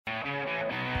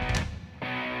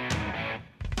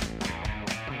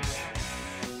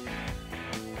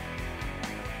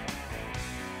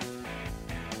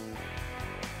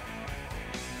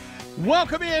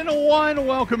Welcome in one,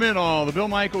 welcome in all. The Bill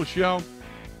Michaels Show.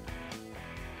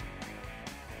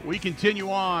 We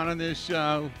continue on this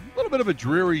little bit of a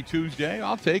dreary Tuesday.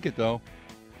 I'll take it, though.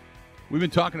 We've been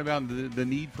talking about the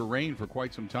need for rain for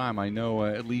quite some time. I know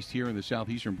at least here in the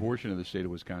southeastern portion of the state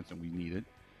of Wisconsin, we need it.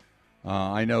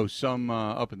 I know some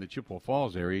up in the Chippewa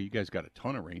Falls area, you guys got a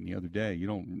ton of rain the other day. You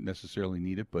don't necessarily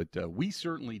need it, but we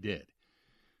certainly did.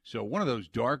 So one of those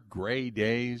dark gray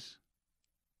days,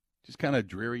 just kind of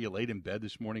dreary. You laid in bed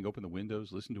this morning, opened the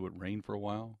windows, listened to it rain for a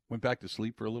while, went back to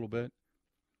sleep for a little bit.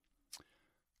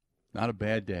 Not a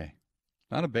bad day.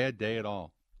 Not a bad day at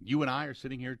all. You and I are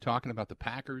sitting here talking about the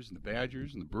Packers and the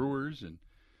Badgers and the Brewers and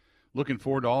looking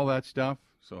forward to all that stuff.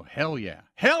 So hell yeah,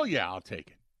 I'll take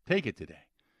it. Take it today.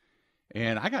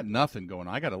 And I got nothing going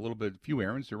on. I got a few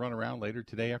errands to run around later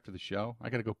today after the show.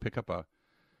 I got to go pick up a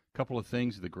couple of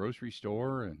things at the grocery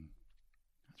store, and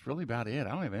that's really about it.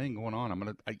 I don't have anything going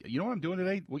on. You know what I'm doing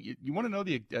today? Well, you want to know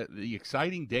the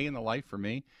exciting day in the life for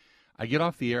me? I get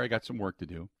off the air. I got some work to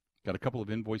do. Got a couple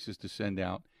of invoices to send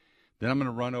out. Then I'm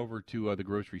going to run over to the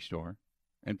grocery store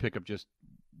and pick up just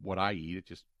what I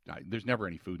eat. There's never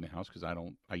any food in the house because I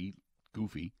eat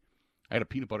goofy. I had a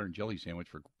peanut butter and jelly sandwich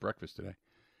for breakfast today.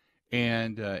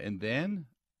 And then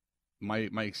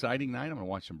my exciting night, I'm going to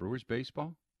watch some Brewers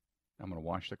baseball. I'm going to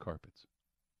wash the carpets.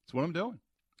 That's what I'm doing.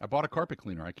 I bought a carpet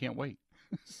cleaner. I can't wait.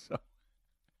 So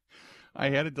I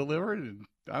had it delivered, and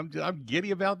I'm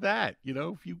giddy about that. You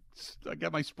know, I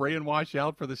got my spray and wash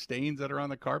out for the stains that are on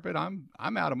the carpet. I'm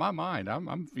out of my mind.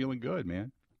 I'm feeling good,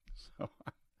 man. So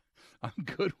I'm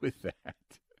good with that.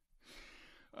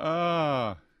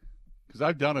 Because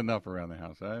I've done enough around the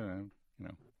house. And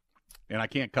I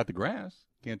can't cut the grass.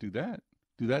 Can't do that.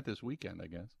 Do that this weekend, I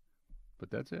guess. But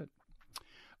that's it.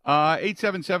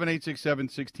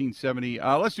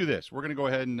 877-867-1670. Let's do this. We're going to go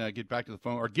ahead and get back to the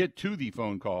phone, or get to the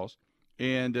phone calls.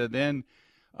 And then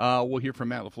we'll hear from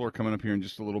Matt LaFleur coming up here in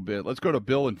just a little bit. Let's go to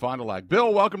Bill in Fond du Lac.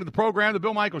 Bill, welcome to the program, The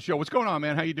Bill Michaels Show. What's going on,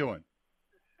 man? How you doing?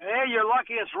 Hey, you're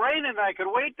lucky it's raining. I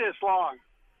could wait this long.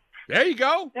 There you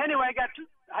go. Anyway,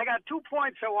 I got 2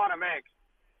 points I want to make.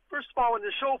 First of all, when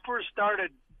the show first started,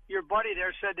 your buddy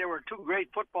there said there were 2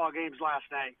 great football games last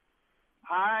night.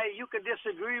 You can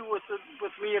disagree with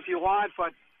me if you want,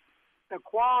 but the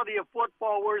quality of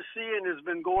football we're seeing has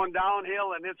been going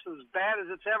downhill, and it's as bad as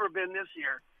it's ever been this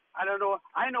year. I don't know.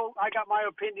 I know I got my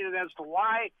opinion as to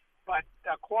why, but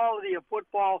the quality of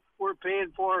football we're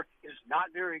paying for is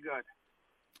not very good.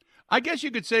 I guess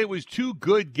you could say it was 2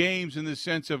 good games in the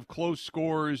sense of close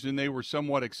scores, and they were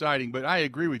somewhat exciting. But I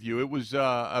agree with you. It was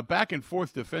a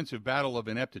back-and-forth defensive battle of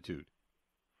ineptitude.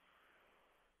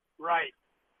 Right.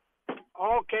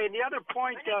 Okay, and the other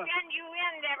point. But again, you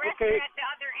win. The rest okay. are at the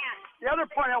other end. The other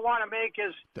point I want to make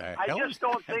is I just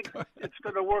don't think Go it's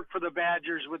going to work for the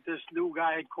Badgers with this new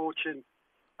guy coaching.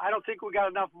 I don't think we got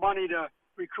enough money to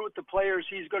recruit the players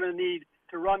he's going to need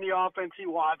to run the offense he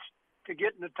wants to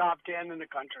get in the top 10 in the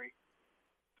country.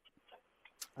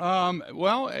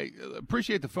 Well, I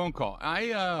appreciate the phone call.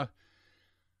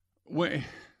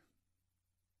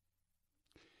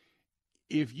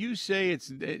 If you say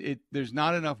there's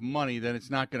not enough money, then it's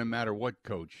not going to matter what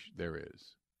coach there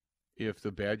is. If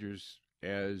the Badgers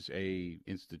as a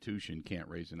institution can't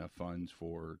raise enough funds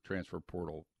for transfer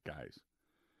portal guys.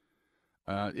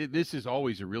 This is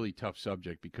always a really tough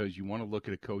subject because you want to look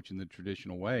at a coach in the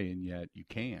traditional way, and yet you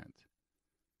can't.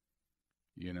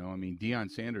 You know, I mean, Deion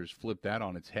Sanders flipped that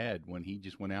on its head when he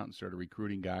just went out and started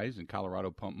recruiting guys, and Colorado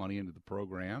pumped money into the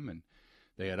program, and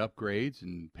they had upgrades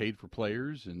and paid for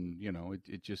players, and you know,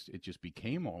 it just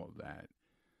became all of that.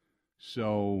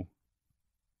 So,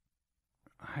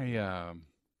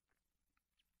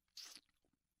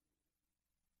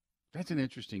 that's an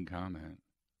interesting comment.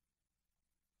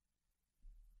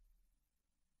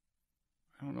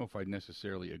 I don't know if I'd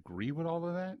necessarily agree with all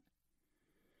of that.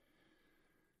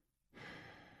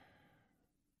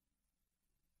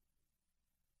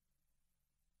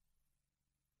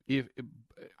 If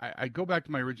I go back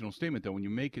to my original statement, though, when you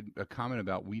make a comment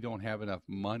about we don't have enough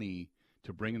money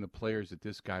to bring in the players that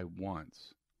this guy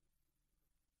wants,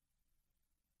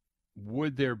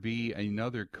 would there be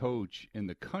another coach in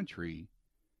the country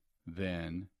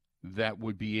then that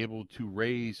would be able to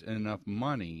raise enough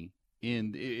money?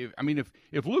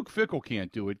 If Luke Fickell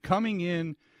can't do it, coming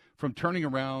in from turning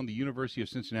around the University of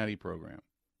Cincinnati program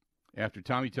after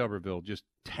Tommy Tuberville just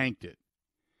tanked it,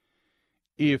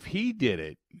 if he did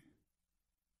it,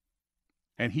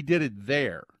 and he did it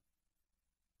there,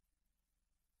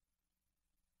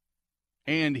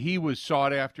 and he was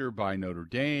sought after by Notre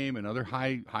Dame and other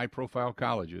high-profile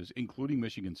colleges, including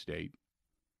Michigan State,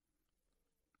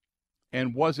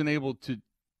 and wasn't able to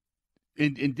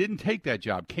and didn't take that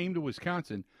job, came to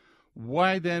Wisconsin,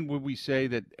 why then would we say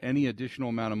that any additional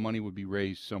amount of money would be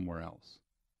raised somewhere else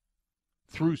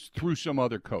through some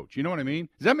other coach? You know what I mean?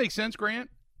 Does that make sense, Grant?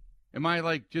 Am I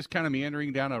like just kind of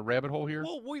meandering down a rabbit hole here?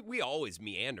 Well, we always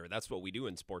meander. That's what we do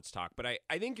in sports talk. But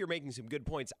I think you're making some good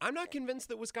points. I'm not convinced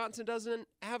that Wisconsin doesn't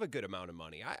have a good amount of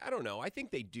money. I don't know. I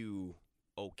think they do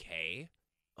okay.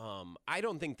 I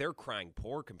don't think they're crying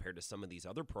poor compared to some of these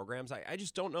other programs. I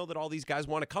just don't know that all these guys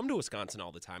want to come to Wisconsin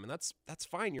all the time, and that's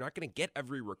fine. You're not going to get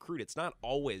every recruit. It's not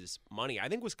always money. I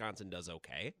think Wisconsin does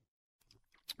okay.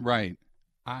 Right.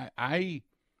 I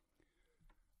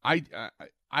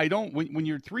don't. When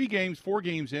you're 4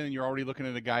 games in, and you're already looking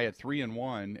at a guy at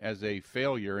 3-1 as a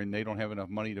failure, and they don't have enough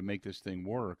money to make this thing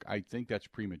work. I think that's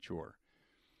premature.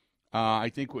 I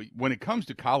think when it comes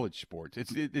to college sports,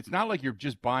 it's not like you're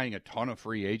just buying a ton of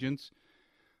free agents.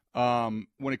 When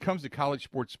it comes to college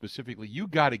sports specifically, you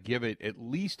got to give it at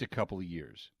least a couple of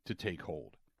years to take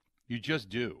hold. You just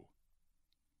do.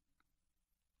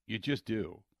 You just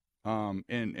do.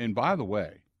 And by the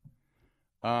way,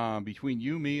 between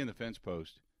you, me, and the fence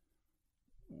post,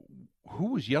 who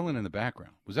was yelling in the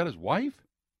background? Was that his wife?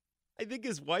 I think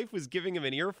his wife was giving him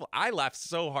an earful. I laughed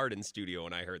so hard in studio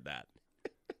when I heard that.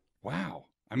 Wow.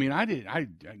 I mean, I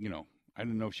didn't know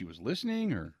if she was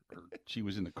listening or she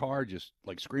was in the car just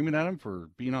like screaming at him for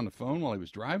being on the phone while he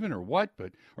was driving or what,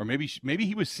 or maybe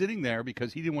he was sitting there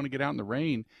because he didn't want to get out in the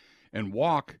rain and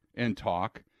walk and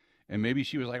talk. And maybe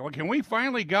she was like, well, can we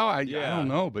finally go? I don't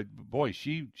know. But boy,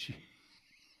 she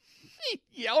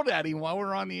yelled at him while we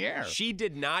were on the air. She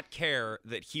did not care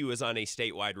that he was on a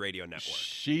statewide radio network.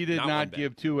 She did not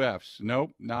give 2 Fs.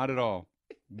 Nope, not at all.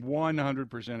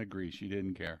 100% agree. She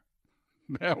didn't care.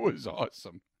 That was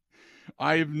awesome.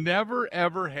 I've never,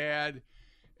 ever had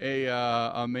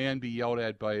a man be yelled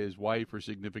at by his wife or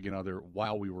significant other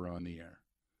while we were on the air.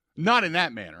 Not in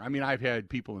that manner. I mean, I've had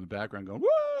people in the background going,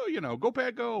 whoa, go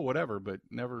Pat, go, whatever, but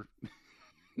never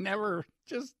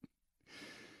just,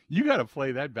 you got to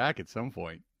play that back at some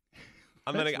point.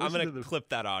 I'm gonna clip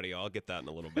that audio. I'll get that in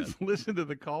a little bit. Listen to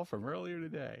the call from earlier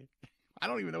today. I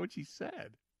don't even know what she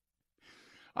said.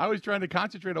 I was trying to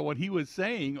concentrate on what he was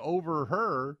saying over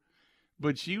her,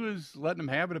 but she was letting him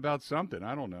have it about something.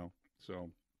 I don't know. So,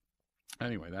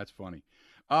 anyway, that's funny.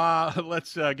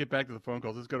 Let's get back to the phone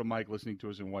calls. Let's go to Mike listening to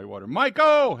us in Whitewater.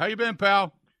 Mike-O, how you been,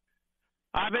 pal?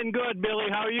 I've been good, Billy.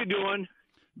 How are you doing?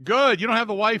 Good. You don't have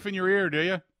the wife in your ear, do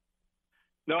you?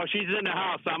 No, she's in the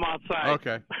house. I'm outside.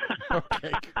 Okay.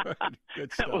 Okay, good.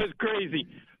 Good stuff. That was crazy.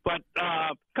 But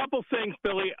couple things,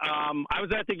 Billy. I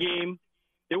was at the game.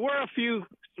 There were a few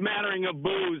smattering of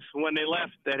boos when they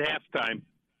left at halftime.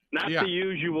 Not the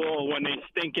usual when they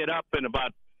stink it up in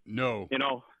about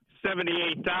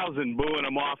 78,000 booing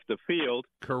them off the field.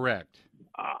 Correct.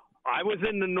 I was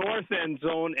in the north end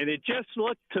zone, and it just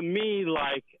looked to me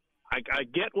like I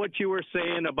get what you were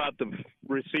saying about the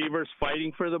receivers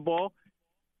fighting for the ball,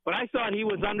 but I thought he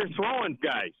was underthrowing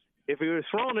guys. If he was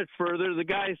throwing it further, the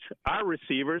guys, our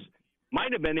receivers,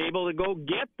 might have been able to go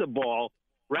get the ball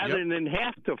rather than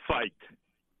have to fight.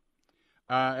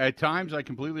 At times, I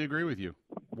completely agree with you.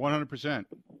 100%.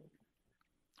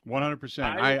 100%.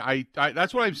 I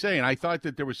that's what I'm saying. I thought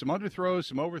that there was some underthrows,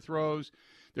 some overthrows.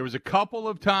 There was a couple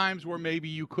of times where maybe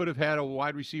you could have had a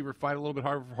wide receiver fight a little bit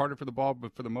harder for the ball,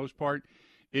 but for the most part,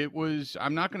 it was.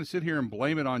 I'm not going to sit here and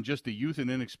blame it on just the youth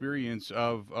and inexperience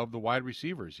of the wide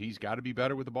receivers. He's got to be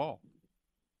better with the ball.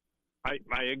 I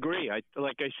agree.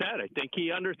 Like I said, I think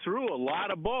he underthrew a lot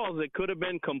of balls that could have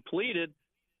been completed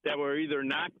that were either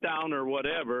knocked down or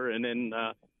whatever, and then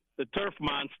the turf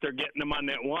monster getting him on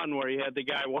that one where he had the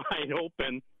guy wide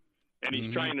open, and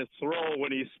he's trying to throw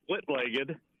when he's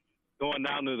split-legged, going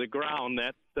down to the ground.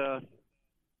 That,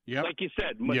 like you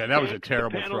said, that was a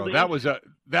terrible throw. That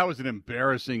was an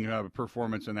embarrassing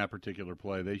performance in that particular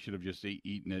play. They should have just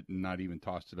eaten it and not even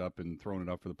tossed it up and thrown it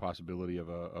up for the possibility of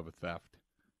a theft.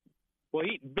 Well,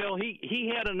 Bill,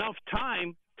 he had enough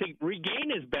time to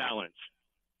regain his balance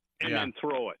and then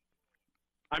throw it.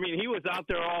 I mean, he was out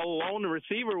there all alone. The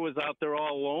receiver was out there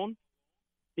all alone.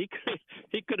 He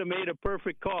could have made a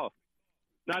perfect call.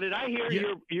 Now, did I hear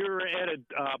you're at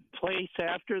a place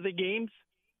after the games?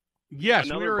 Yes,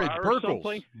 we were at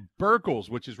Burkles,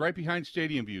 which is right behind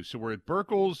Stadium View. So we're at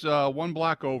Burkles, one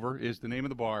block over is the name of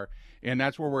the bar, and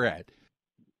that's where we're at.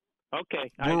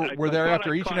 Okay. We're there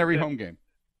after each and every home game.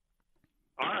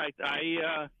 All right.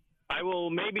 I will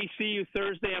maybe see you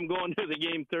Thursday. I'm going to the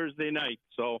game Thursday night.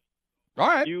 So, all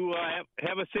right. You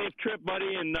have a safe trip,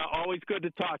 buddy, and always good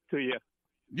to talk to you.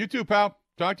 You too, pal.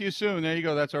 Talk to you soon. There you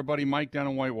go. That's our buddy Mike down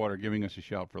in Whitewater giving us a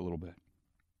shout for a little bit.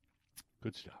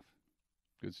 Good stuff.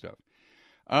 Good stuff.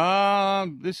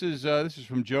 This is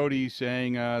from Jody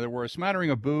saying there were a smattering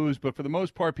of boos, but for the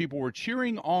most part, people were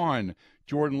cheering on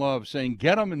Jordan Love, saying,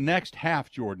 "Get him in next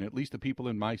half, Jordan." At least the people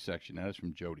in my section. That is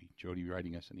from Jody. Jody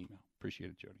writing us an email. Appreciate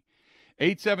it, Jody.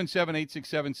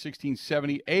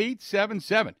 877-867-1670.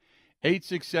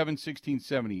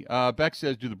 877-867-1670. Beck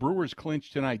says, "Do the Brewers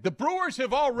clinch tonight?" The Brewers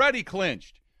have already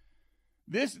clinched.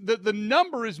 The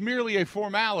number is merely a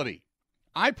formality.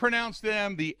 I pronounced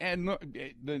them the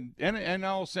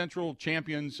NL Central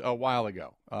champions a while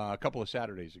ago, a couple of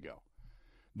Saturdays ago.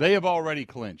 They have already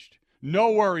clinched.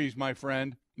 No worries, my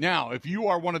friend. Now, if you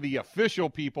are one of the official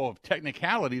people of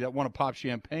technicality that want to pop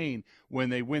champagne when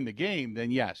they win the game,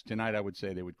 then yes, tonight I would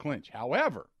say they would clinch.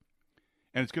 However,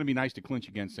 and it's going to be nice to clinch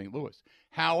against St. Louis.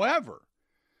 However,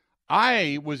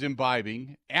 I was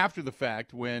imbibing after the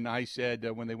fact when I said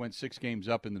when they went 6 games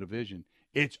up in the division,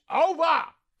 it's over.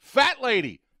 Fat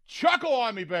lady, chuckle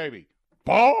on me, baby.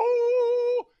 Bo!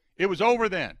 It was over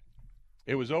then.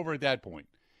 It was over at that point.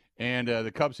 And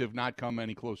the Cubs have not come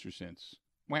any closer since.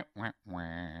 Wah, wah,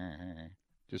 wah.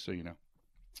 Just so you know.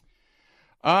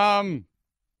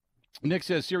 Nick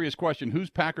says, serious question.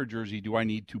 Whose Packer jersey do I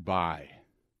need to buy?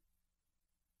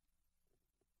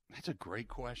 That's a great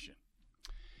question.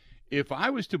 If I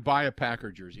was to buy a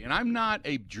Packer jersey, and I'm not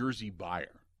a jersey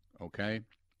buyer, okay?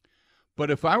 But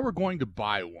if I were going to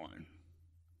buy one,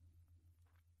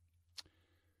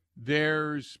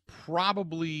 there's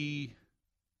probably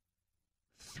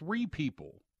 3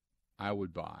 people I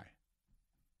would buy.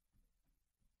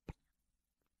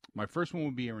 My first one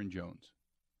would be Aaron Jones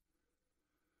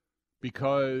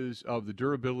because of the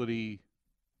durability,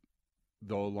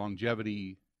 the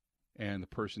longevity, and the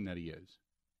person that he is.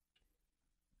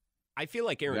 I feel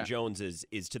like Aaron Jones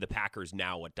is to the Packers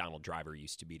now what Donald Driver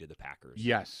used to be to the Packers.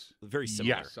 Yes. Very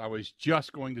similar. Yes, I was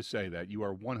just going to say that. You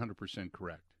are 100%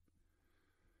 correct.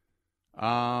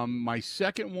 My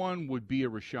second one would be a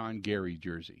Rashawn Gary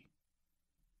jersey.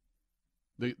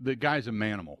 The guy's a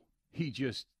manimal.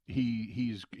 He's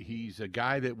a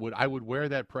guy that I would wear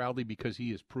that proudly because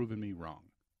he has proven me wrong.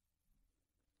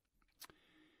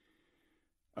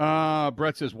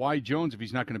 Brett says, why Jones if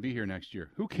he's not going to be here next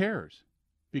year? Who cares?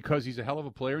 Because he's a hell of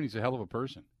a player and he's a hell of a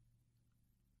person.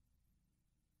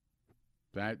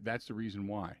 That's the reason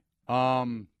why.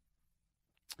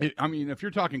 If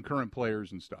you're talking current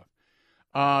players and stuff,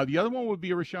 the other one would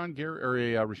be a Rashawn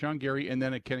Gary, and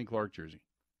then a Kenny Clark jersey.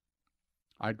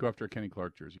 I'd go after a Kenny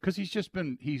Clark jersey because he's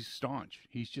staunch.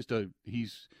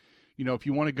 If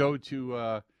you want to go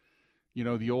to,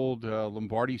 the old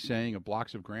Lombardi saying of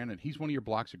blocks of granite, he's one of your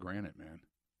blocks of granite, man.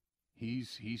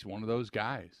 He's one of those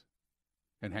guys.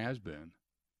 And has been.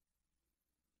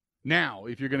 Now,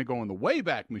 if you're going to go in the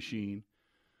Wayback Machine,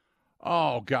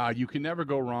 oh, God, you can never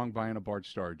go wrong buying a Bart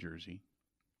Starr jersey.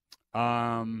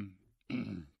 You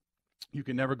can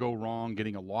never go wrong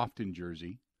getting a Lofton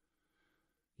jersey.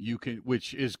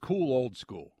 Which is cool old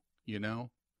school,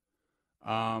 Hell,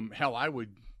 I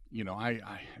would,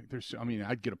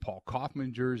 I'd get a Paul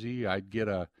Kaufman jersey. I'd get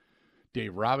a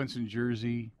Dave Robinson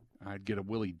jersey. I'd get a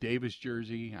Willie Davis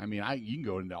jersey. You can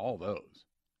go into all those.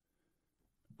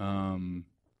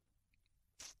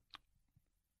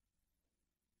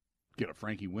 Get a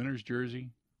Frankie Winters jersey.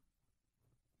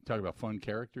 Talk about fun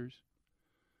characters.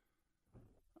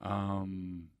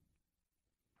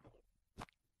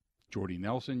 Jordy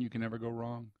Nelson, you can never go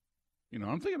wrong.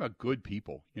 I'm thinking about good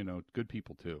people, good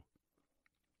people too.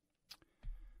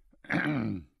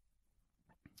 Then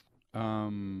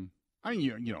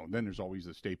there's always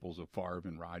the staples of Favre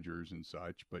and Rodgers and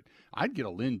such, but I'd get a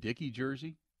Lynn Dickey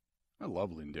jersey. I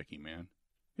love Lynn Dickey, man.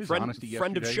 His honesty yesterday.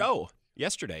 Friend of show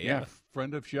yesterday, yeah.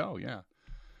 Friend of show, yeah.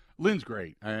 Lynn's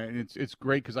great. It's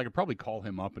great because I could probably call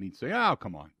him up and he'd say, oh,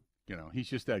 come on. He's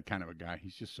just that kind of a guy.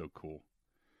 He's just so cool.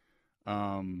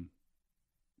 God,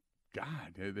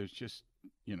 there's just,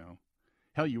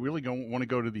 hell, you really don't want to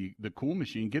go to the cool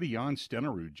machine. Get a Jan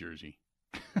Stenerud jersey.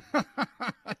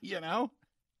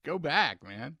 Go back,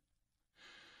 man.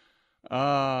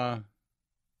 I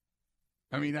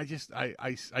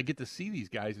get to see these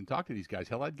guys and talk to these guys.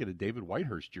 Hell, I'd get a David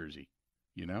Whitehurst jersey,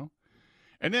 And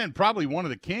then probably one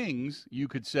of the Kings, you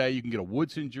could say you can get a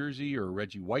Woodson jersey or a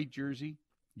Reggie White jersey.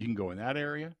 You can go in that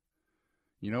area.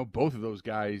 Both of those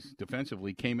guys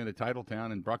defensively came into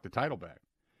Titletown and brought the title back.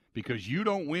 Because you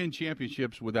don't win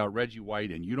championships without Reggie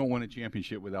White, and you don't win a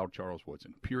championship without Charles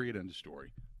Woodson. Period. End of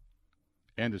story.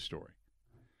 End of story.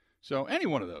 So any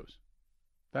one of those.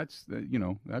 That's the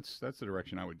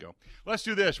direction I would go. Let's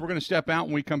do this. We're going to step out.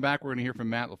 When we come back, we're going to hear from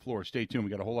Matt LaFleur. Stay tuned. We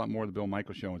got a whole lot more of the Bill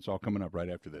Michaels Show. It's all coming up right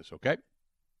after this, okay?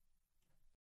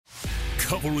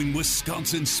 Covering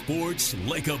Wisconsin sports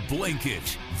like a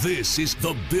blanket. This is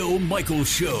the Bill Michaels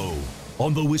Show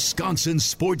on the Wisconsin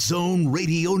Sports Zone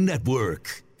Radio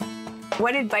Network.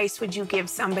 What advice would you give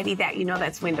somebody that you know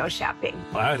that's window shopping?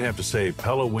 I'd have to say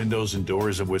Pella Windows and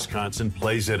Doors of Wisconsin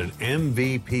plays at an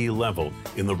MVP level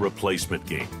in the replacement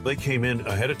game. They came in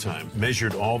ahead of time,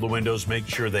 measured all the windows, make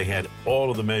sure they had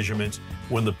all of the measurements.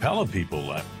 When the Pella people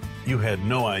left, you had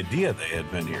no idea they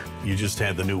had been here. You just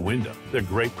had the new window. They're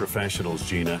great professionals,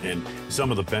 Gina, and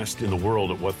some of the best in the world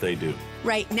at what they do.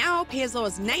 Right now, pay as low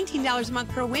as $19 a month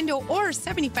per window or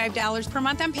 $75 per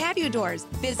month on patio doors.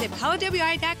 Visit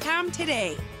PellaWI.com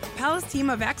today. Pella's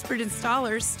team of expert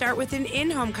installers start with an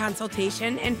in-home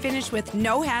consultation and finish with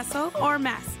no hassle or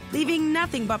mess, leaving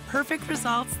nothing but perfect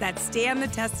results that stand the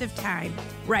test of time.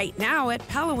 Right now at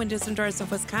Pella Windows and Doors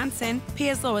of Wisconsin, pay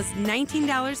as low as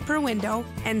 $19 per window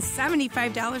and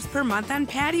 $75 per month on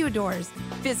patio doors.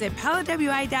 Visit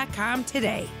PellaWI.com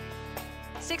today.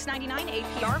 $6.99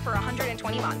 APR for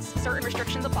 120 months. Certain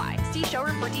restrictions apply. See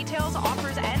showroom for details.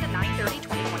 Offers end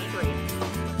 9/30/2023.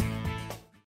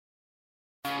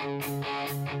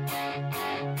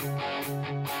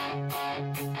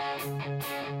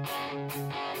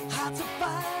 Hard to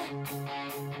find,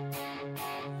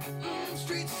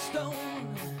 streets of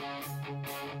stone,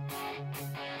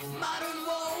 modern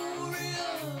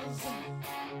warriors,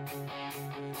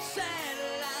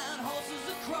 satellite horses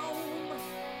of chrome,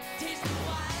 taste the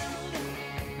wild,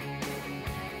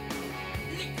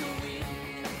 lick the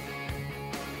wind,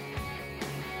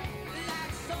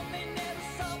 like something never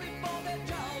saw before, their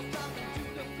jaws dropping to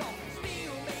the floor,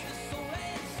 steel made of soul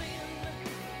and sin.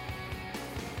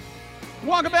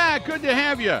 Welcome back. Good to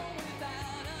have you.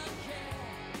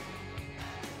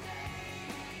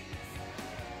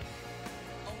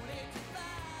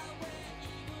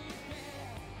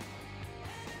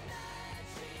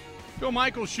 Bill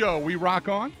Michaels Show. We rock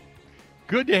on.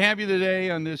 Good to have you today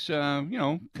on this,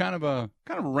 kind of a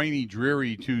rainy,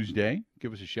 dreary Tuesday.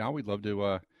 Give us a shout. We'd love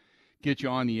to get you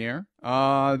on the air.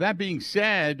 That being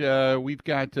said, we've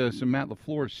got some Matt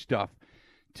LaFleur stuff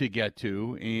to get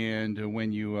to, and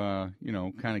when you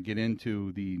kind of get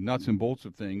into the nuts and bolts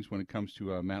of things when it comes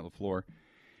to Matt LaFleur,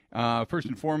 first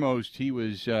and foremost, he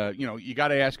was you got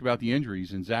to ask about the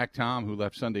injuries, and Zach Tom, who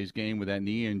left Sunday's game with that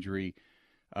knee injury,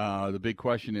 the big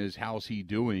question is, how's he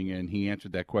doing, and he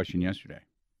answered that question yesterday.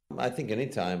 I think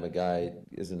anytime a guy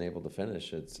isn't able to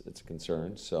finish, it's a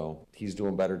concern. So he's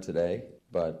doing better today,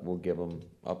 but we'll give him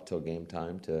up till game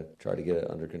time to try to get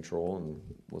it under control, and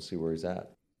we'll see where he's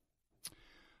at.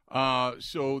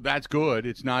 So that's good.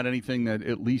 It's not anything that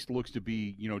at least looks to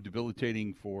be,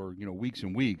 debilitating for, weeks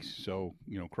and weeks. So,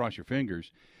 cross your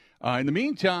fingers. In the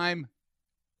meantime,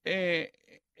 a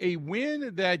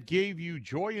win that gave you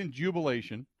joy and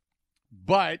jubilation,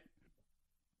 but,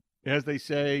 as they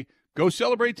say, go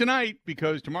celebrate tonight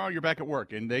because tomorrow you're back at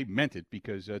work. And they meant it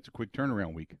because it's a quick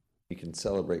turnaround week. You can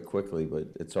celebrate quickly, but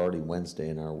it's already Wednesday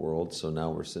in our world. So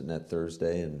now we're sitting at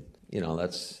Thursday, and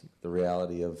that's the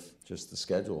reality of just the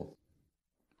schedule.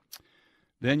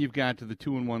 Then you've got to the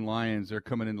 2-1 Lions. They're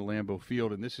coming into Lambeau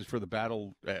Field, and this is for the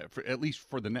battle, at least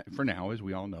for now, as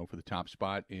we all know, for the top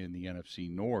spot in the NFC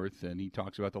North. And he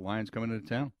talks about the Lions coming into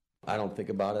town. I don't think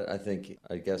about it.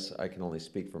 I guess I can only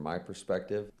speak from my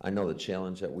perspective. I know the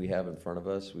challenge that we have in front of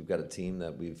us. We've got a team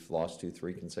that we've lost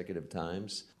 2-3 consecutive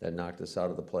times that knocked us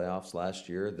out of the playoffs last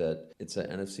year, that it's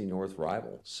an NFC North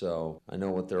rival. So I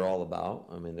know what they're all about.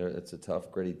 I mean, it's a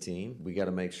tough, gritty team. We got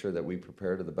to make sure that we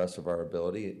prepare to the best of our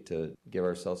ability to give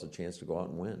ourselves a chance to go out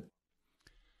and win.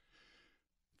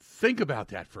 Think about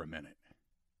that for a minute.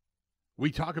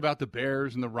 We talk about the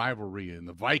Bears and the rivalry and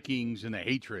the Vikings and the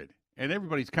hatred. And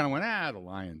everybody's kind of went, the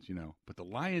Lions, But the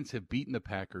Lions have beaten the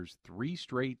Packers 3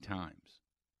 straight times.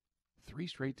 3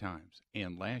 straight times.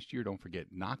 And last year, don't forget,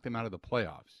 knocked them out of the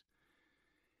playoffs.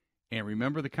 And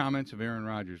remember the comments of Aaron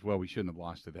Rodgers, well, we shouldn't have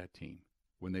lost to that team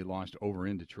when they lost over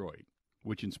in Detroit,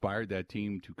 which inspired that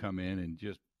team to come in and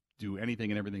just do anything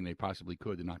and everything they possibly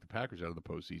could to knock the Packers out of the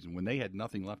postseason when they had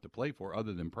nothing left to play for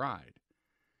other than pride.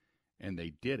 And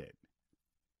they did it.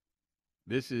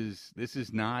 This is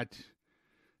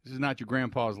not your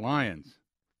grandpa's Lions.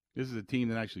 This is a team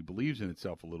that actually believes in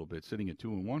itself a little bit, sitting at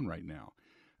 2-1 right now.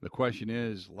 The question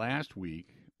is, last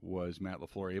week, was Matt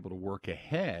LaFleur able to work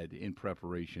ahead in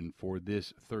preparation for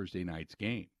this Thursday night's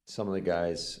game? Some of the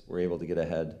guys were able to get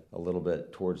ahead a little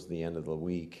bit towards the end of the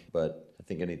week, but I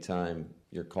think anytime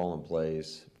you're calling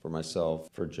plays, for myself,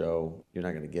 for Joe, you're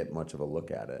not going to get much of a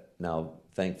look at it. Now,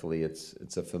 thankfully, it's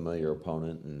a familiar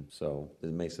opponent, and so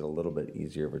it makes it a little bit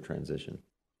easier of a transition.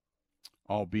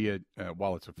 albeit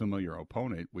while it's a familiar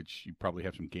opponent, which you probably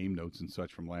have some game notes and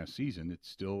such from last season, it's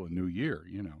still a new year,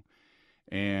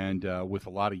 And with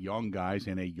a lot of young guys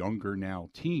and a younger now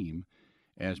team,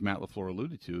 as Matt LaFleur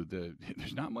alluded to,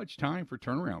 there's not much time for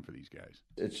turnaround for these guys.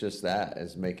 It's just that,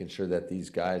 is making sure that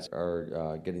these guys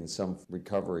are getting some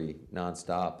recovery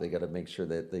nonstop. They got to make sure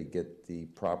that they get the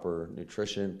proper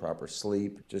nutrition, proper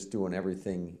sleep, just doing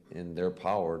everything in their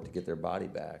power to get their body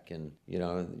back. And,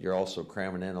 you're also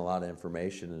cramming in a lot of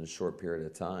information in a short period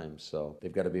of time. So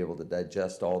they've got to be able to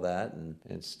digest all that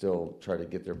and still try to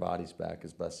get their bodies back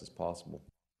as best as possible.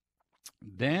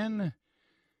 Then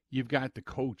you've got the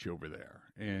coach over there.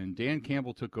 And Dan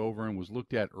Campbell took over and was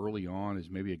looked at early on as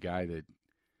maybe a guy that,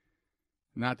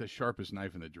 not the sharpest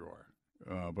knife in the drawer,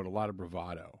 but a lot of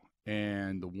bravado.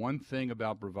 And the one thing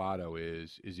about bravado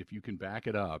is if you can back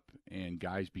it up and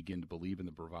guys begin to believe in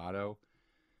the bravado,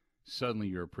 suddenly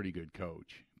you're a pretty good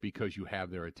coach because you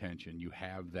have their attention. You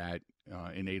have that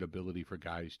innate ability for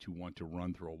guys to want to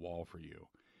run through a wall for you.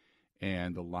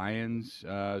 And the Lions,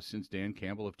 since Dan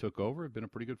Campbell have took over, have been a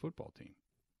pretty good football team.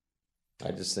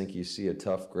 I just think you see a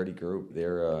tough, gritty group.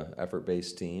 They're an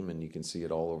effort-based team, and you can see it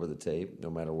all over the tape.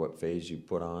 No matter what phase you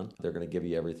put on, they're going to give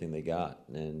you everything they got.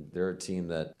 And they're a team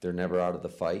that they're never out of the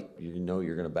fight. You know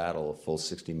you're going to battle a full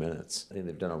 60 minutes. I think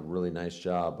they've done a really nice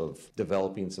job of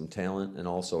developing some talent and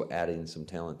also adding some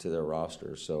talent to their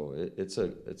roster. So it's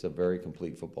a very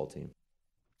complete football team.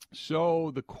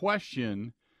 So the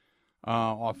question,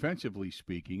 offensively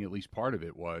speaking, at least part of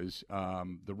it was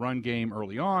the run game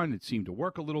early on. It seemed to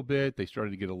work a little bit. They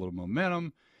started to get a little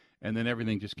momentum, and then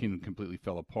everything just completely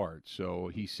fell apart.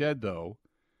 So he said, though,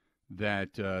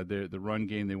 that the run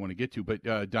game they want to get to. But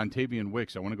Dontavian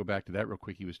Wicks, I want to go back to that real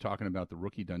quick. He was talking about the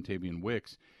rookie Dontavian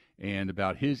Wicks and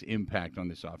about his impact on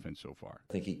this offense so far.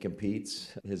 I think he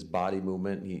competes. His body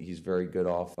movement, he's very good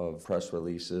off of press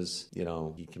releases.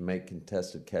 He can make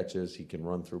contested catches. He can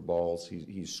run through balls.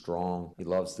 He's strong. He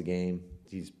loves the game.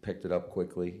 He's picked it up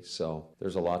quickly. So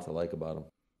there's a lot to like about him.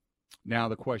 Now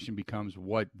the question becomes,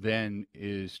 what then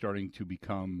is starting to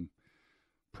become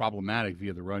problematic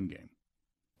via the run game?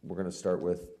 We're going to start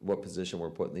with what position we're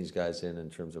putting these guys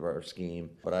in terms of our scheme.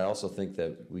 But I also think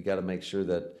that we got to make sure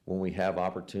that when we have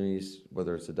opportunities,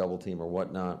 whether it's a double team or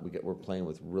whatnot, we're playing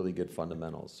with really good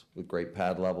fundamentals, with great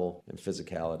pad level and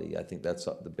physicality. I think that's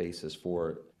the basis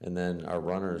for it. And then our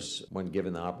runners, when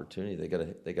given the opportunity, they got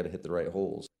to hit the right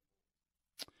holes.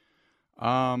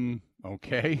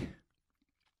 Okay.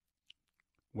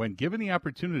 When given the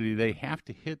opportunity, they have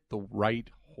to hit the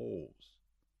right holes.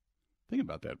 Think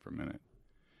about that for a minute.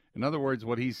 In other words,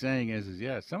 what he's saying is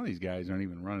some of these guys aren't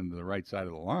even running to the right side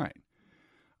of the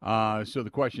line. So the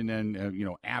question then,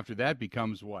 after that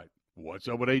becomes what? What's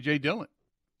up with A.J. Dillon?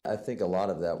 I think a lot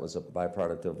of that was a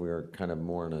byproduct of we were kind of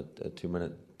more in a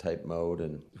 2-minute type mode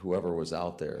and whoever was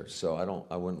out there. So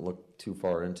I wouldn't look too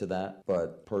far into that.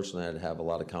 But personally, I'd have a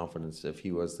lot of confidence if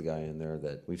he was the guy in there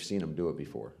that we've seen him do it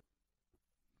before.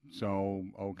 So,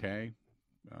 okay,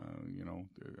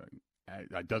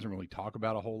 it doesn't really talk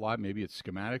about a whole lot. Maybe it's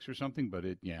schematics or something, but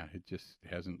it just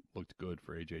hasn't looked good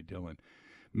for A.J. Dillon.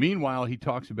 Meanwhile, he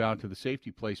talks about to the safety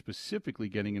play, specifically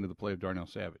getting into the play of Darnell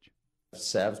Savage.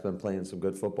 Sav's been playing some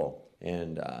good football,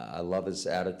 and I love his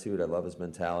attitude. I love his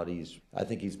mentality. I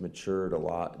think he's matured a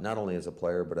lot, not only as a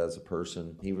player, but as a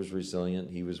person. He was resilient.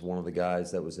 He was one of the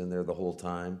guys that was in there the whole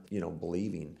time,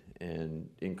 believing and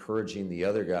encouraging the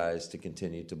other guys to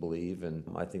continue to believe. And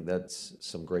I think that's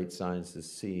some great signs to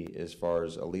see as far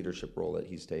as a leadership role that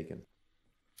he's taken.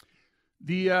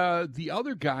 The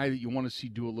other guy that you want to see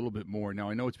do a little bit more, now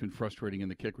I know it's been frustrating in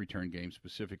the kick return game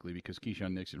specifically because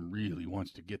Keyshawn Nixon really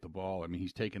wants to get the ball. I mean,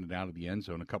 he's taken it out of the end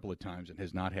zone a couple of times and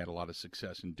has not had a lot of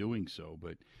success in doing so,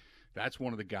 but that's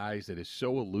one of the guys that is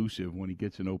so elusive when he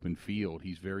gets an open field.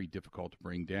 He's very difficult to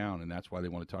bring down, and that's why they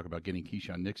want to talk about getting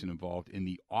Keyshawn Nixon involved in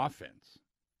the offense.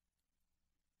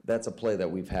 That's a play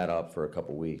that we've had up for a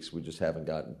couple weeks. We just haven't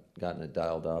gotten it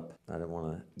dialed up. I didn't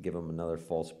want to give him another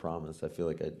false promise. I feel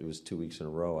like it was 2 weeks in a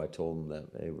row. I told him that,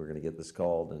 hey, we're going to get this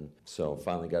called. And so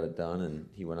finally got it done, and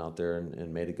he went out there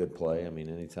and made a good play. I mean,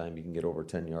 anytime you can get over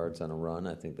 10 yards on a run,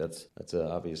 I think that's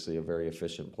obviously a very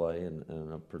efficient play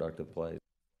and a productive play.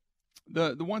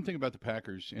 The one thing about the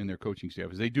Packers and their coaching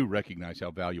staff is they do recognize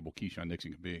how valuable Keyshawn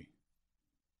Nixon can be.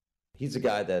 He's a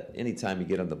guy that anytime you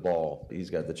get him the ball, he's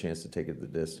got the chance to take it the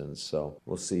distance. So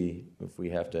we'll see if we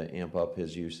have to amp up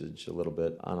his usage a little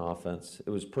bit on offense.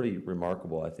 It was pretty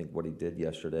remarkable, I think, what he did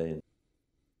yesterday.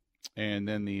 And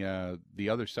then the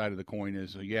other side of the coin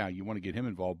is, you want to get him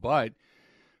involved. But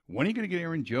when are you going to get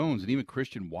Aaron Jones and even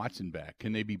Christian Watson back?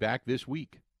 Can they be back this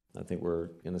week? I think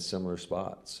we're in a similar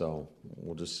spot. So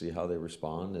we'll just see how they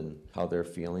respond and how they're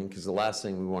feeling. Because the last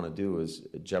thing we want to do is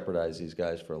jeopardize these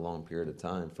guys for a long period of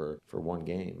time for one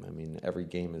game. I mean, every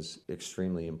game is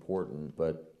extremely important,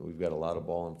 but we've got a lot of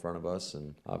ball in front of us.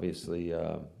 And obviously,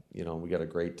 we got a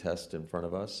great test in front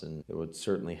of us. And it would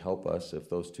certainly help us if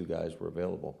those two guys were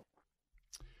available.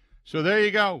 So there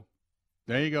you go.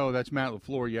 There you go. That's Matt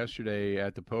LaFleur yesterday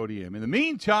at the podium. In the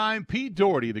meantime, Pete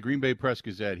Doherty, the Green Bay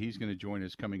Press-Gazette, he's going to join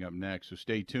us coming up next. So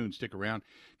stay tuned. Stick around.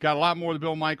 Got a lot more of the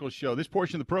Bill Michaels Show. This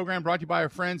portion of the program brought to you by our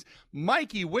friends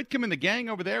Mikey Whitcomb and the gang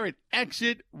over there at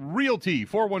Exit Realty.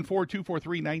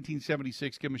 414-243-1976.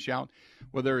 Give them a shout.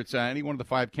 Whether it's any one of the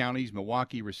 5 counties,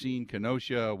 Milwaukee, Racine,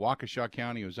 Kenosha, Waukesha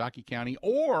County, Ozaukee County,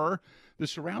 or the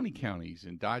surrounding counties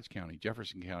in Dodge County,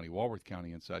 Jefferson County, Walworth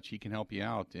County, and such. He can help you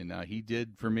out, and he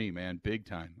did for me, man, big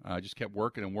time. I just kept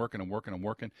working and working and working and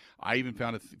working. I even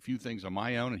found a few things on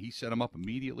my own, and he set them up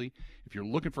immediately. If you're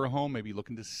looking for a home, maybe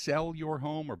looking to sell your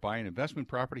home or buy an investment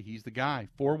property, he's the guy.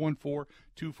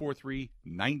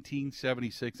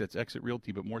 414-243-1976. That's Exit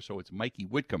Realty, but more so it's Mikey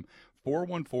Whitcomb.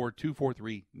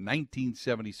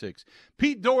 414-243-1976.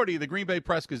 Pete Doherty, the Green Bay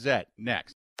Press-Gazette,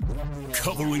 next.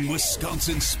 Covering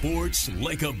Wisconsin sports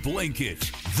like a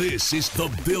blanket. This is the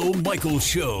Bill Michaels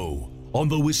Show on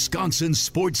the Wisconsin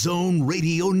Sports Zone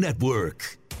Radio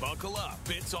Network. Buckle up.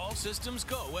 It's all systems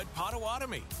go at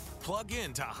Potawatomi. Plug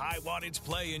in to high wattage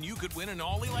play and you could win an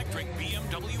all-electric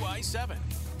BMW i7.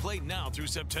 Play now through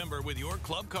September with your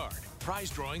club card.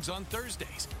 Prize drawings on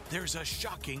Thursdays. There's a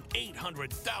shocking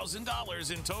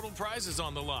 $800,000 in total prizes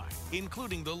on the line,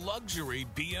 including the luxury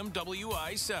BMW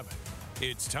i7.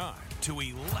 It's time to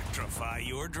electrify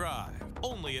your drive.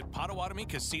 Only at Potawatomi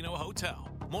Casino Hotel.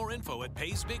 More info at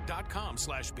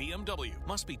paysbig.com/BMW.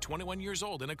 Must be 21 years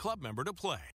old and a club member to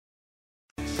play.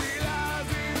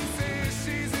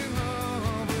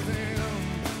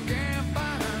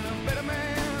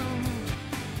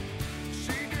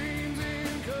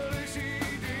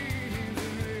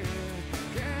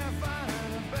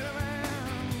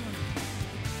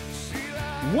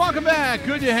 Welcome back.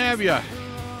 Good to have you.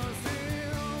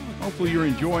 Hopefully you're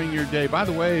enjoying your day. By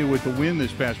the way, with the win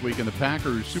this past weekend, the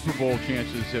Packers' Super Bowl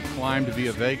chances have climbed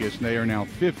via Vegas, and they are now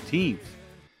 15th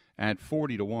at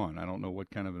 40-1. I don't know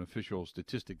what kind of an official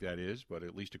statistic that is, but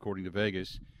at least according to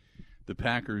Vegas, the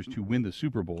Packers to win the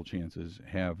Super Bowl chances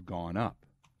have gone up.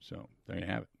 So there you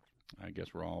have it. I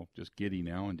guess we're all just giddy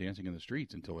now and dancing in the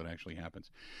streets until it actually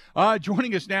happens.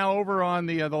 Joining us now over on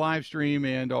the live stream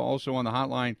and also on the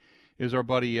hotline is our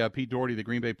buddy Pete Doherty, the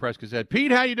Green Bay Press-Gazette.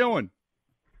 Pete, how you doing?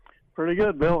 Pretty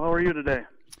good, Bill. How are you today?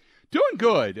 Doing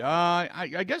good.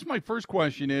 I guess my first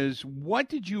question is, what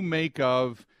did you make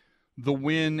of the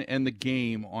win and the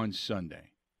game on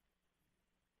Sunday?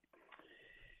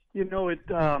 You know,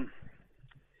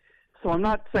 so I'm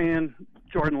not saying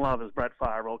Jordan Love is Brett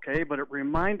Favre, okay, but it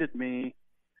reminded me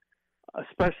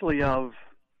especially of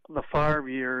the Favre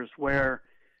years where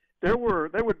there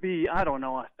would be, I don't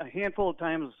know, a handful of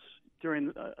times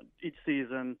during each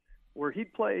season where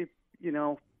he'd play,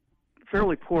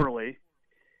 fairly poorly,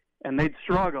 and they'd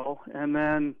struggle, and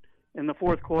then in the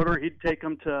fourth quarter he'd take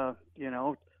them to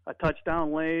a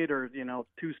touchdown late or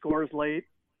 2 scores late,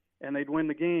 and they'd win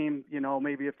the game.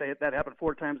 Maybe if that happened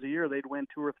 4 times a year, they'd win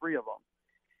 2 or 3 of them.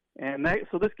 And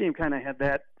so this game kind of had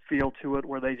that feel to it,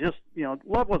 where they just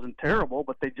Love wasn't terrible,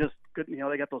 but they just couldn't.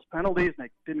 They got those penalties and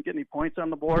they didn't get any points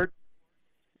on the board,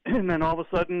 and then all of a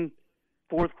sudden,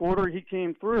 fourth quarter he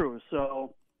came through.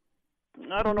 So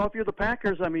I don't know if you're the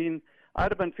Packers. I mean, I'd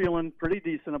have been feeling pretty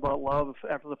decent about Love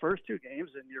after the first 2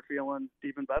 games, and you're feeling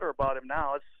even better about him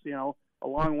now. It's, a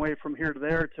long way from here to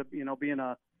there to, being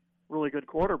a really good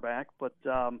quarterback. But,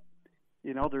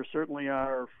 there certainly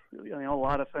are, a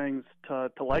lot of things to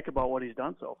like about what he's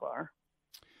done so far.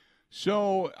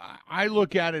 So I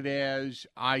look at it as,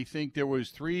 I think there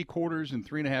was 3 quarters and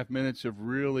 3.5 minutes of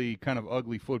really kind of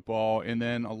ugly football and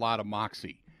then a lot of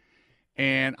moxie.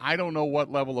 And I don't know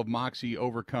what level of moxie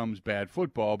overcomes bad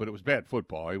football, but it was bad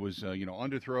football. It was,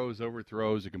 underthrows,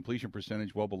 overthrows, a completion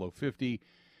percentage well below 50,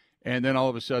 and then all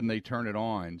of a sudden they turn it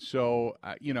on. So,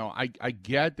 I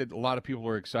get that a lot of people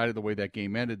are excited the way that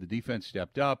game ended. The defense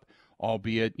stepped up,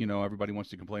 albeit, everybody wants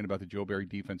to complain about the Joe Barry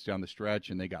defense down the stretch,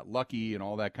 and they got lucky and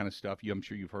all that kind of stuff. I'm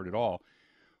sure you've heard it all.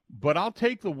 But I'll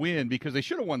take the win because they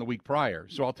should have won the week prior.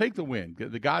 So I'll take the win.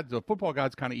 The football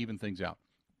gods kind of even things out.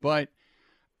 But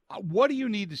what do you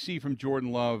need to see from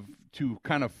Jordan Love to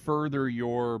kind of further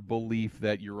your belief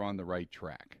that you're on the right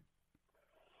track?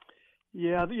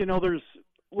 Yeah,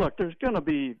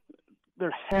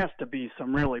 there has to be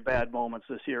some really bad moments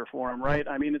this year for him, right?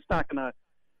 I mean, it's not going to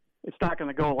it's not going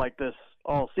to go like this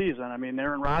all season. I mean,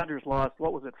 Aaron Rodgers lost,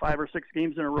 5 or 6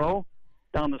 games in a row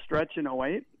down the stretch in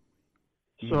 08.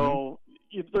 So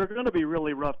they're going to be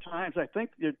really rough times. I think,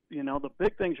 the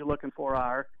big things you're looking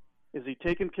for is he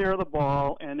taking care of the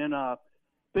ball, and in a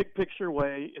big picture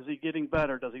way, is he getting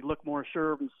better? Does he look more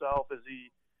sure of himself? Is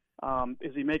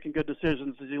he making good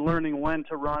decisions? Is he learning when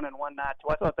to run and when not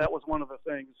to? I thought that was one of the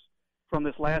things from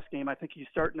this last game. I think he's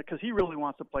starting to, because he really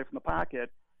wants to play from the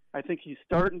pocket. I think he's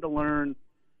starting to learn,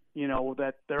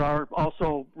 that there are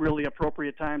also really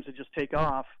appropriate times to just take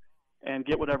off and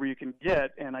get whatever you can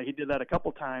get. And he did that a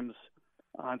couple times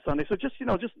on Sunday. So just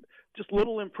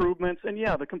little improvements. And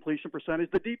yeah, the completion percentage,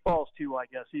 the deep balls too, I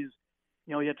guess. He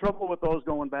had trouble with those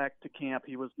going back to camp.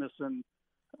 He was missing,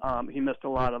 he missed a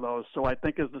lot of those. So I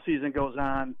think as the season goes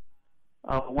on,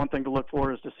 one thing to look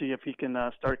for is to see if he can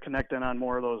start connecting on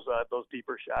more of those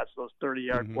deeper shots, those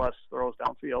 30-yard plus throws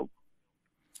downfield.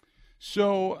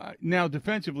 So now,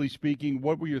 defensively speaking,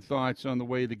 what were your thoughts on the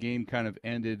way the game kind of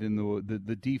ended in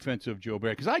the defense of Joe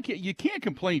Barry? Because you can't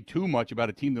complain too much about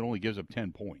a team that only gives up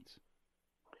 10 points.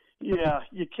 Yeah,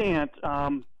 you can't.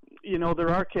 There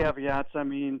are caveats. I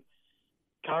mean,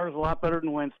 Carr's a lot better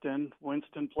than Winston.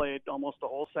 Winston played almost the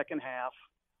whole second half.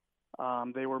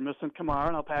 They were missing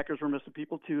Kamara. Now, Packers were missing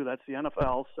people too. That's the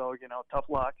NFL, so, tough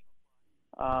luck.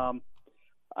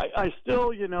 I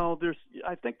still,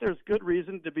 I think there's good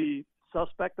reason to be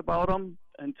suspect about them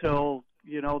until,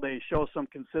 they show some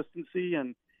consistency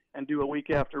and do it week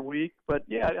after week. But,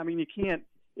 yeah, I mean, you can't,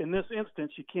 in this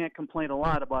instance, you can't complain a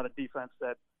lot about a defense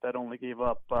that only gave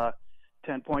up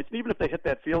 10 points. And even if they hit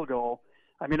that field goal,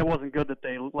 I mean, it wasn't good that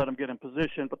they let them get in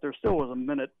position, but there still was a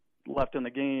minute left in the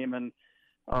game, and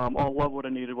all Love would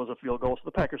have needed was a field goal. So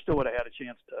the Packers still would have had a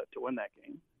chance to win that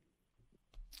game.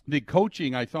 The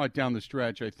coaching, I thought, down the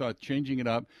stretch, changing it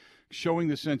up, showing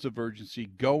the sense of urgency,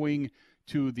 going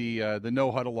to the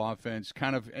no huddle offense.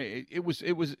 Kind of, it was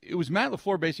Matt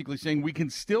LaFleur basically saying we can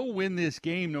still win this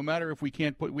game no matter if we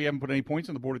haven't put any points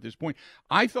on the board at this point.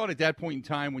 I thought at that point in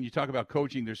time, when you talk about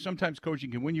coaching, there's sometimes coaching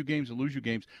can win you games and lose you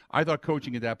games. I thought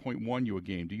coaching at that point won you a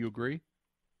game. Do you agree?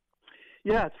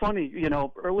 Yeah, it's funny.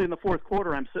 Early in the fourth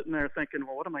quarter, I'm sitting there thinking,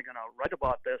 well, what am I going to write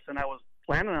about this? And I was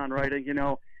planning on writing,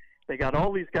 they got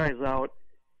all these guys out.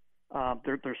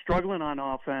 They're struggling on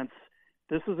offense.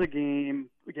 This is a game.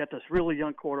 We got this really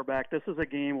young quarterback. This is a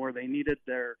game where they needed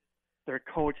their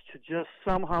coach to just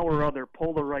somehow or other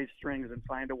pull the right strings and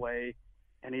find a way,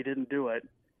 and he didn't do it.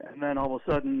 And then all of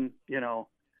a sudden,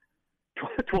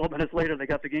 12 minutes later, they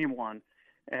got the game won.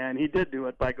 And he did do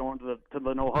it by going to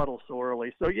the no huddle so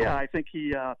early. So yeah, I think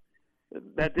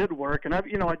that did work. And I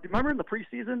remember in the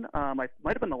preseason, I might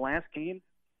have been the last game.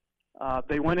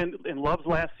 They went in Love's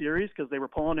last series because they were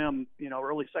pulling him,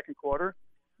 early second quarter.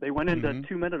 They went into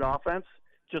 2-minute offense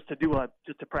just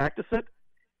to practice it,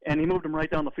 and he moved them right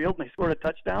down the field and they scored a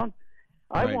touchdown.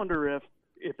 Right. I wonder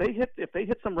if they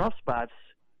hit some rough spots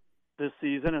this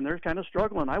season and they're kind of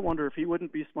struggling. I wonder if he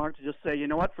wouldn't be smart to just say, you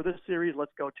know what, for this series,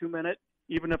 let's go 2-minute,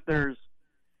 even if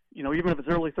it's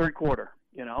early third quarter.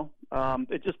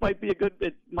 It just might be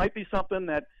it might be something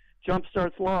that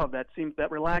jumpstarts Love, that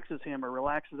relaxes him or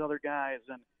relaxes other guys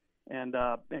and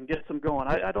gets them going.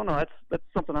 I don't know. That's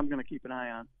something I'm going to keep an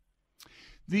eye on.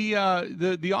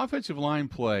 The offensive line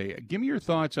play. Give me your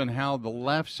thoughts on how the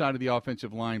left side of the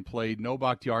offensive line played. No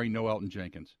Bakhtiari, no Elton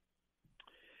Jenkins.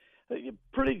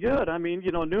 Pretty good. I mean,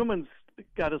 Newman's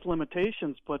got his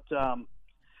limitations, but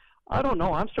I don't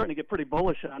know. I'm starting to get pretty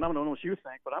bullish on. I don't know what you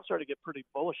think, but I'm starting to get pretty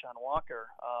bullish on Walker.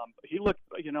 He looked,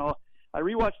 I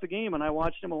rewatched the game and I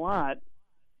watched him a lot,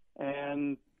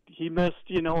 and he missed,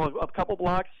 a couple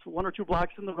blocks, 1 or 2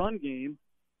 blocks in the run game.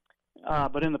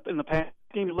 But in the pass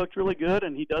game, he looked really good,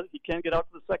 and he can get out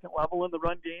to the second level in the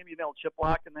run game. Chip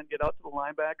block and then get out to the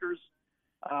linebackers.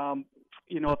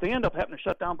 If they end up having to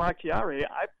shut down Bakhtiari,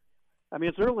 I mean,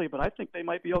 it's early, but I think they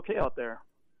might be okay out there.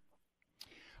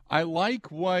 I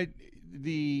like what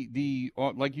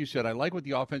like you said, I like what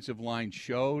the offensive line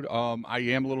showed. I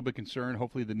am a little bit concerned.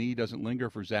 Hopefully the knee doesn't linger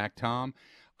for Zach Tom.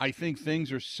 I think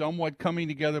things are somewhat coming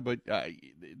together, but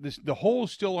the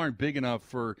holes still aren't big enough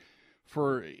for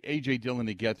A.J. Dillon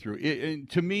to get through.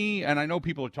 To me, and I know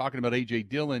people are talking about A.J.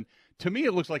 Dillon, to me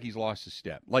it looks like he's lost a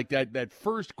step. Like that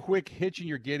first quick hitch in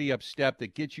your giddy-up step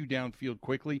that gets you downfield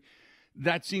quickly,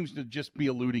 that seems to just be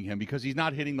eluding him because he's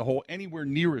not hitting the hole anywhere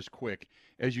near as quick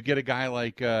as you get a guy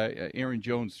like Aaron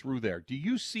Jones through there. Do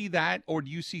you see that, or do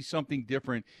you see something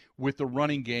different with the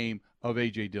running game of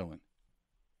A.J. Dillon?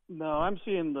 No, I'm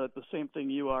seeing the same thing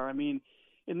you are. I mean,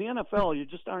 in the NFL, you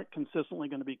just aren't consistently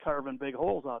going to be carving big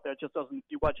holes out there. It just doesn't –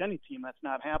 you watch any team, that's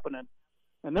not happening.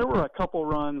 And there were a couple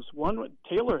runs.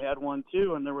 Taylor had one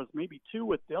too, and there was maybe two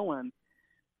with Dillon,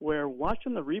 where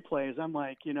watching the replays, I'm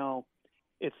like,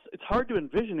 it's hard to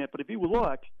envision it, but if you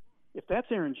look, if that's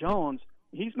Aaron Jones,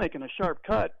 he's making a sharp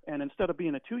cut, and instead of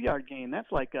being a 2-yard gain,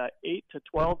 that's like a 8 to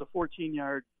 12 to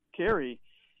 14-yard carry,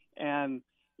 and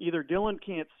either Dillon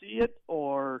can't see it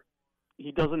or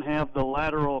he doesn't have the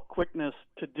lateral quickness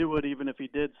to do it, even if he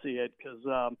did see it,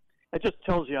 because it just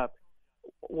tells you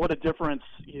what a difference,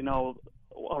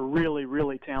 a really,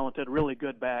 really talented, really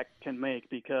good back can make,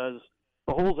 because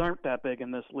the holes aren't that big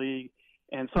in this league,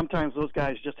 and sometimes those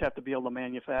guys just have to be able to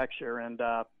manufacture. And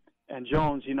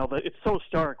Jones, it's so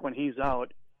stark when he's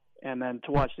out, and then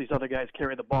to watch these other guys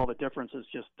carry the ball, the difference is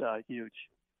just huge.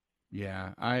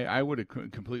 Yeah, I would have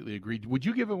completely agreed. Would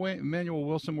you give Emmanuel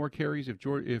Wilson more carries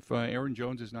if Aaron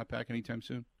Jones is not back anytime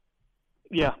soon?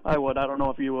 Yeah, I would. I don't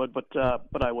know if you would, but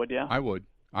I would. Yeah, I would.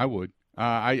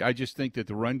 I just think that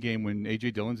the run game when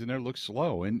A.J. Dillon's in there looks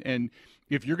slow. And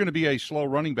if you're going to be a slow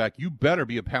running back, you better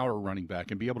be a power running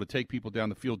back and be able to take people down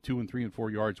the field 2 and 3 and 4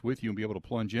 yards with you and be able to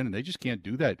plunge in. And they just can't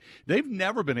do that. They've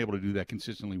never been able to do that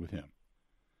consistently with him.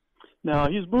 No,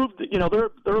 he's moved. There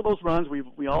are those runs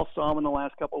we all saw him in the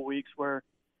last couple of weeks where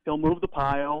he'll move the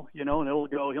pile, and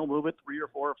he'll move it 3 or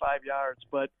 4 or 5 yards.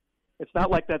 But it's not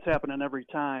like that's happening every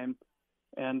time.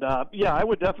 And I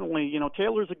would definitely,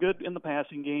 Taylor's a good in the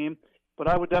passing game. But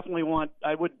I would definitely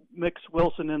mix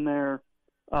Wilson in there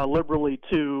liberally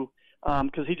too,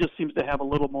 because he just seems to have a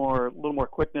little more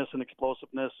quickness and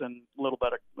explosiveness and a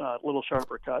little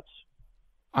sharper cuts.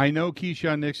 I know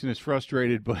Keyshawn Nixon is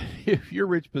frustrated, but if you're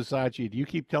Rich Bisaccia, do you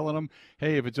keep telling him,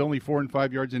 hey, if it's only 4 and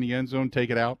 5 yards in the end zone, take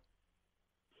it out?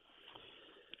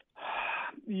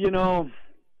 You know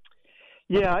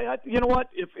what?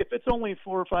 If it's only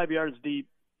 4 or 5 yards deep,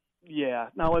 yeah.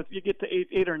 Now if you get to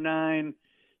 8 or 9.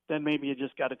 Then maybe you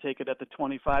just got to take it at the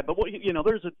 25. But he's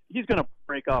going to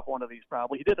break off one of these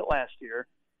probably. He did it last year,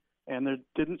 and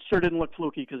didn't look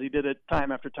fluky because he did it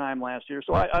time after time last year.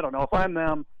 So I don't know. If I'm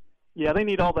them, yeah, they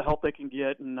need all the help they can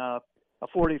get, and a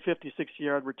 40, 50,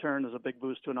 60-yard return is a big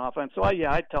boost to an offense. So I'd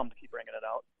tell them to keep bringing it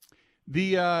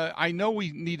out. I know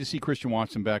we need to see Christian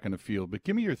Watson back on the field, but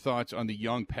give me your thoughts on the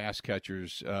young pass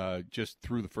catchers just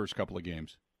through the first couple of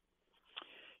games.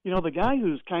 The guy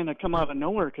who's kind of come out of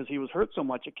nowhere because he was hurt so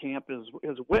much at camp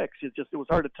is Wicks. It was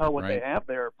hard to tell what they have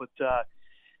there, but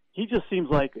he just seems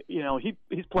like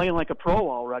he's playing like a pro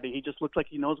already. He just looks like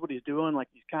he knows what he's doing, like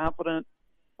he's confident.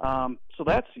 So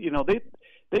that's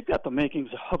they've got the makings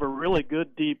of a really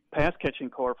good deep pass catching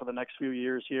core for the next few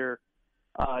years here.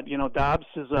 Dobbs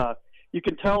is you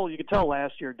can tell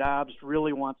last year Dobbs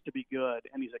really wants to be good,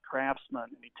 and he's a craftsman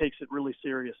and he takes it really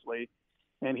seriously.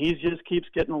 And he just keeps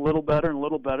getting a little better and a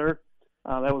little better.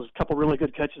 That was a couple really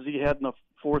good catches he had in the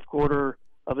fourth quarter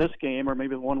of this game, or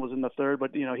maybe one was in the third.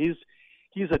 But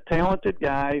he's a talented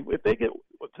guy. If they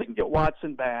can get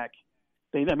Watson back,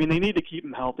 they need to keep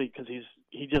him healthy because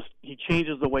he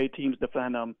changes the way teams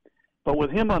defend him. But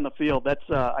with him on the field, that's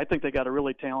I think they got a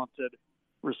really talented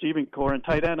receiving core and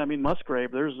tight end.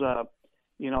 Musgrave. There's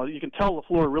you can tell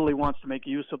LaFleur really wants to make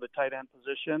use of the tight end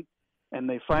position, and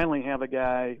they finally have a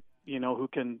guy who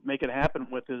can make it happen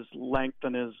with his length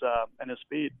and his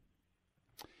speed.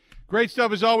 Great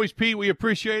stuff as always, Pete. We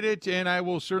appreciate it, and I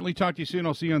will certainly talk to you soon.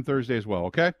 I'll see you on Thursday as well,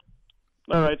 okay?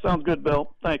 All right, sounds good,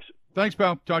 Bill. Thanks. Thanks,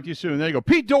 pal. Talk to you soon. There you go.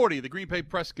 Pete Doherty, the Green Bay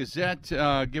Press-Gazette,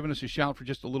 giving us a shout for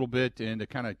just a little bit and to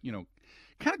kind of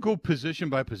go position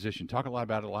by position, talk a lot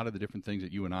about a lot of the different things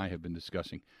that you and I have been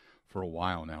discussing for a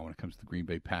while now when it comes to the Green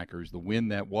Bay Packers, the win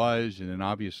that was, and then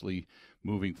obviously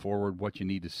moving forward, what you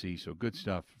need to see. So good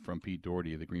stuff from Pete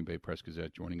Doherty of the Green Bay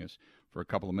Press-Gazette joining us for a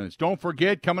couple of minutes. Don't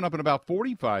forget, coming up in about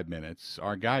 45 minutes,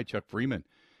 our guy Chuck Freeman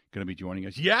going to be joining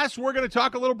us. Yes, we're going to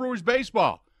talk a little Brewers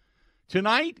baseball.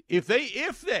 Tonight, if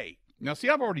they, now see,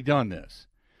 I've already done this,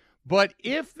 but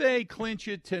if they clinch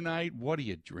it tonight, what are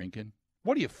you drinking?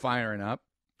 What are you firing up?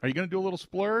 Are you going to do a little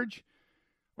splurge?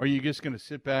 Or are you just going to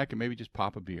sit back and maybe just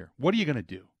pop a beer? What are you going to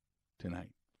do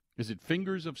tonight? Is it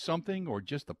fingers of something or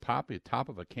just the top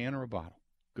of a can or a bottle?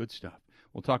 Good stuff.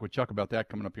 We'll talk with Chuck about that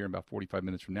coming up here in about 45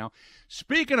 minutes from now.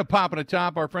 Speaking of popping a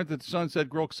top, our friends at the Sunset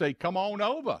Grill say, come on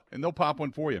over, and they'll pop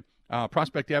one for you.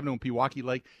 Prospect Avenue in Pewaukee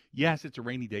Lake. Yes, it's a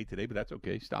rainy day today, but that's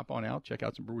okay. Stop on out. Check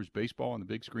out some Brewers baseball on the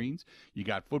big screens. You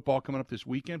got football coming up this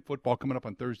weekend, football coming up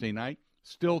on Thursday night.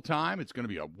 Still time. It's going to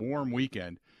be a warm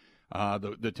weekend.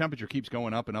 The temperature keeps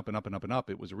going up and up and up and up and up.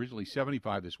 It was originally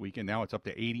 75 this weekend. Now it's up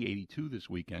to 80, 82 this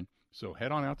weekend. So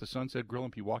head on out to Sunset Grill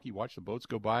in Pewaukee. Watch the boats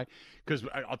go by. Because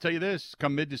I'll tell you this,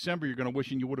 come mid-December, you're going to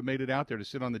wishing you would have made it out there to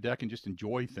sit on the deck and just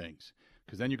enjoy things.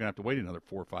 because then you're going to have to wait another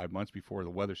 4 or 5 months before the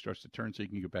weather starts to turn so you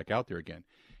can get back out there again.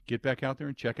 Get back out there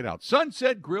and check it out.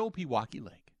 Sunset Grill, Pewaukee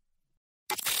Lake.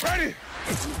 Ready?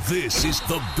 This is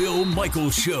the Bill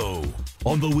Michaels Show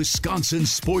on the Wisconsin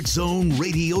Sports Zone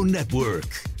Radio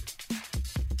Network.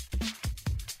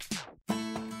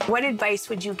 What advice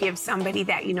would you give somebody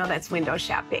that you know that's window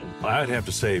shopping? I'd have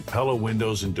to say Pella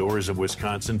Windows and Doors of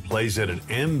Wisconsin plays at an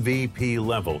MVP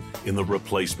level in the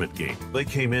replacement game. They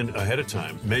came in ahead of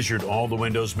time, measured all the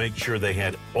windows, make sure they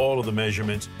had all of the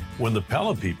measurements. When the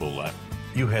Pella people left,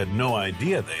 you had no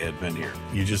idea they had been here.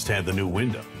 You just had the new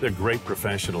window. They're great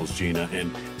professionals, Gina,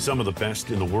 and some of the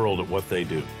best in the world at what they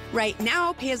do. Right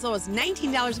now, pay as low as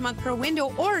 $19 a month per window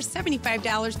or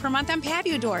 $75 per month on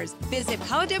patio doors. Visit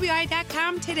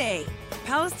PellaWI.com today.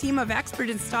 Pella's team of expert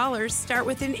installers start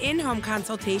with an in-home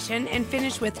consultation and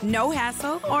finish with no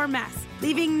hassle or mess,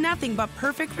 leaving nothing but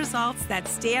perfect results that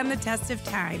stand the test of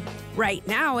time. Right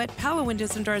now at Pella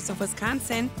Windows and Doors of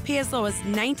Wisconsin, pay as low as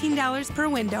 $19 per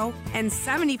window and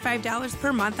 $75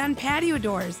 per month on patio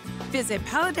doors. Visit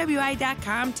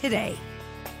PellaWI.com today.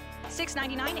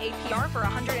 $6.99 APR for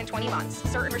 120 months.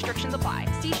 Certain restrictions apply.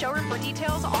 See showroom for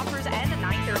details. Offers end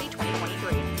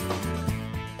 9/30/2023.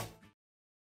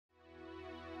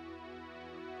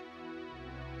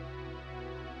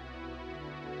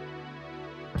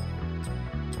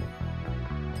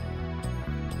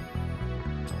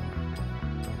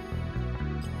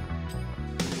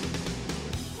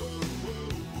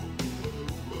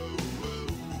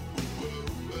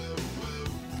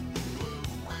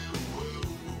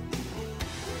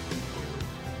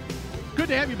 Good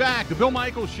to have you back. The Bill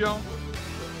Michaels Show.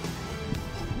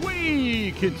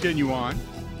 We continue on.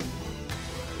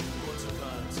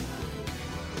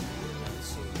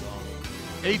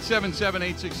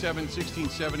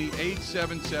 (877-867-1670),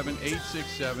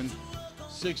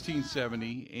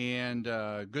 877-867-1670, and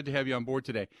good to have you on board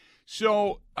today.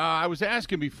 So I was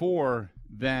asking before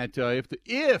that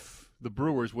if the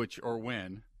Brewers,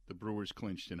 when the Brewers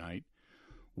clinch tonight,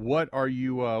 what are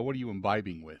you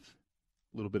imbibing with?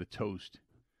 A little bit of toast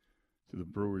to the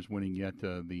Brewers winning yet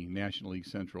the National League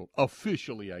Central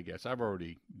officially, I guess. I've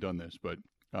already done this, but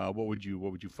what would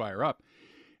you fire up?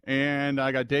 And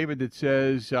I got David that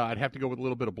says I'd have to go with a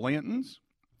little bit of Blanton's.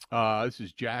 This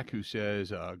is Jack who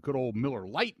says good old Miller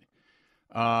Lite.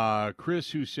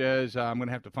 Chris who says I'm going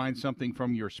to have to find something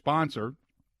from your sponsor,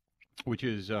 which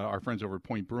is our friends over at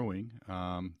Point Brewing.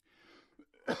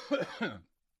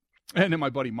 And then my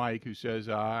buddy Mike, who says,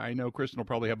 I know Kristen will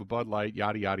probably have a Bud Light,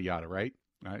 yada, yada, yada, right?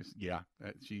 Yeah,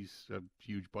 she's a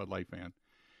huge Bud Light fan.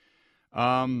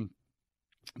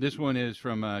 This one is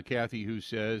from Kathy, who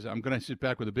says, I'm going to sit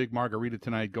back with a big margarita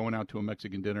tonight, going out to a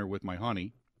Mexican dinner with my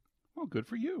honey. Well, good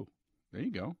for you. There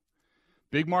you go.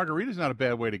 Big margarita's not a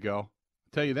bad way to go. I'll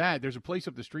tell you that. There's a place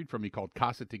up the street from me called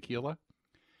Casa Tequila.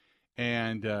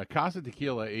 And Casa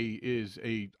Tequila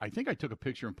I think I took a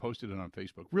picture and posted it on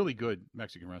Facebook. Really good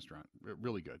Mexican restaurant.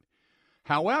 Really good.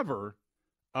 However,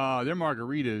 their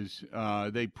margaritas,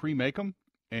 they pre-make them,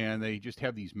 and they just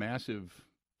have these massive,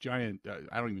 giant,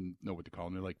 I don't even know what to call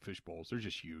them. They're like fish bowls. They're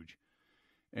just huge.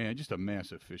 And just a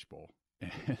massive fish bowl.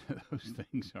 And those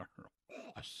things are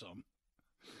awesome.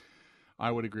 I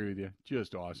would agree with you.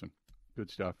 Just awesome. Good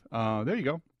stuff. There you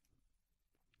go.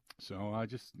 So I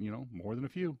just, more than a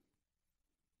few.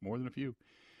 More than a few.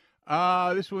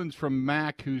 This one's from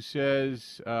Mac, who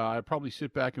says, I'd probably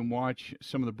sit back and watch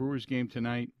some of the Brewers game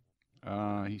tonight.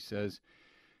 He says,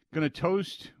 going to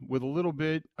toast with a little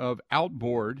bit of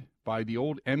Outboard by the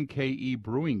old MKE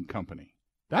Brewing Company.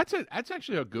 That's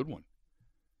actually a good one.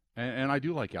 And I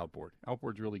do like Outboard.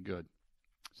 Outboard's really good.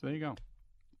 So there you go.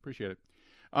 Appreciate it.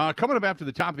 Coming up after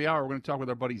the top of the hour, we're going to talk with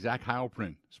our buddy Zach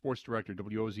Heilprin, sports director,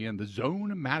 WOZN, The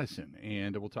Zone Madison,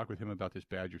 and we'll talk with him about this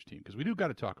Badgers team, because we do got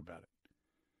to talk about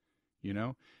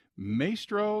it.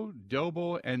 Maestro,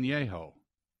 Doble, and Yeho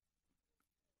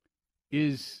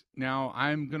is, now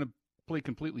I'm going to play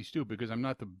completely stupid because I'm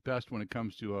not the best when it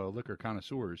comes to liquor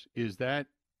connoisseurs. Is that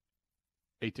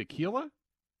a tequila?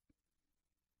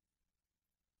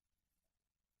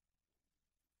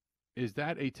 Is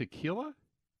that a tequila?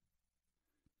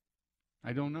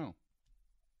 I don't know.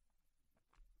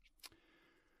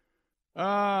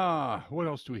 What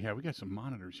else do we have? We got some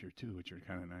monitors here, too, which are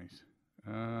kind of nice.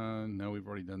 No, we've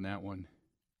already done that one.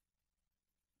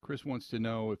 Chris wants to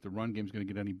know if the run game's going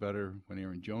to get any better when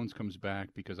Aaron Jones comes back,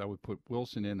 because I would put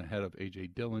Wilson in ahead of A.J.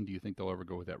 Dillon. Do you think they'll ever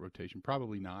go with that rotation?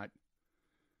 Probably not.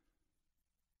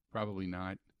 Probably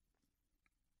not.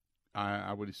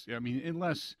 I would,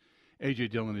 unless A.J.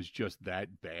 Dillon is just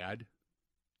that bad,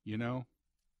 then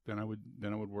I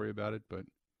would worry about it. But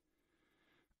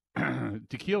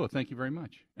Tequila, thank you very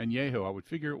much. And Yeho, I would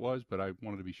figure it was, but I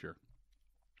wanted to be sure.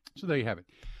 So there you have it.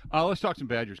 Let's talk some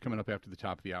Badgers coming up after the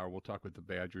top of the hour. We'll talk with the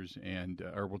Badgers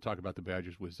or we'll talk about the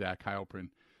Badgers with Zach Heilprin,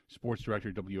 Sports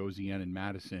Director, WOZN in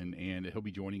Madison, and he'll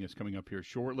be joining us coming up here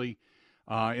shortly.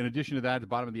 In addition to that, at the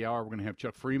bottom of the hour, we're going to have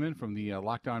Chuck Freeman from the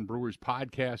Locked On Brewers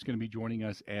podcast going to be joining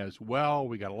us as well.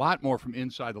 We got a lot more from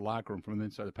inside the locker room, from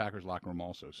inside the Packers locker room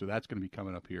also. So that's going to be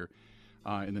coming up here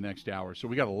in the next hour. So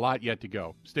we got a lot yet to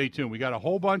go. Stay tuned. We got a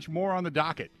whole bunch more on the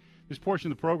docket. This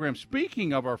portion of the program,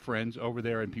 speaking of our friends over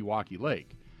there in Pewaukee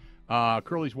Lake,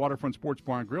 Curly's Waterfront Sports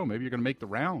Bar and Grill. Maybe you're going to make the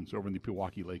rounds over in the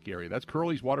Pewaukee Lake area. That's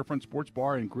Curly's Waterfront Sports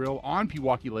Bar and Grill on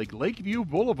Pewaukee Lake, Lakeview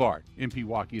Boulevard in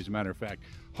Pewaukee, as a matter of fact.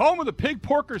 Home of the Pig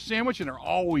Porker Sandwich, and they're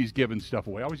always giving stuff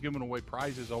away. Always giving away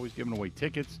prizes, always giving away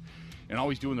tickets, and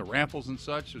always doing the raffles and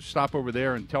such. So stop over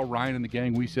there and tell Ryan and the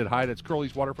gang we said hi. That's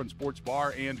Curly's Waterfront Sports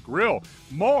Bar and Grill.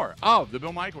 More of The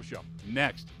Bill Michaels Show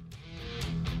next.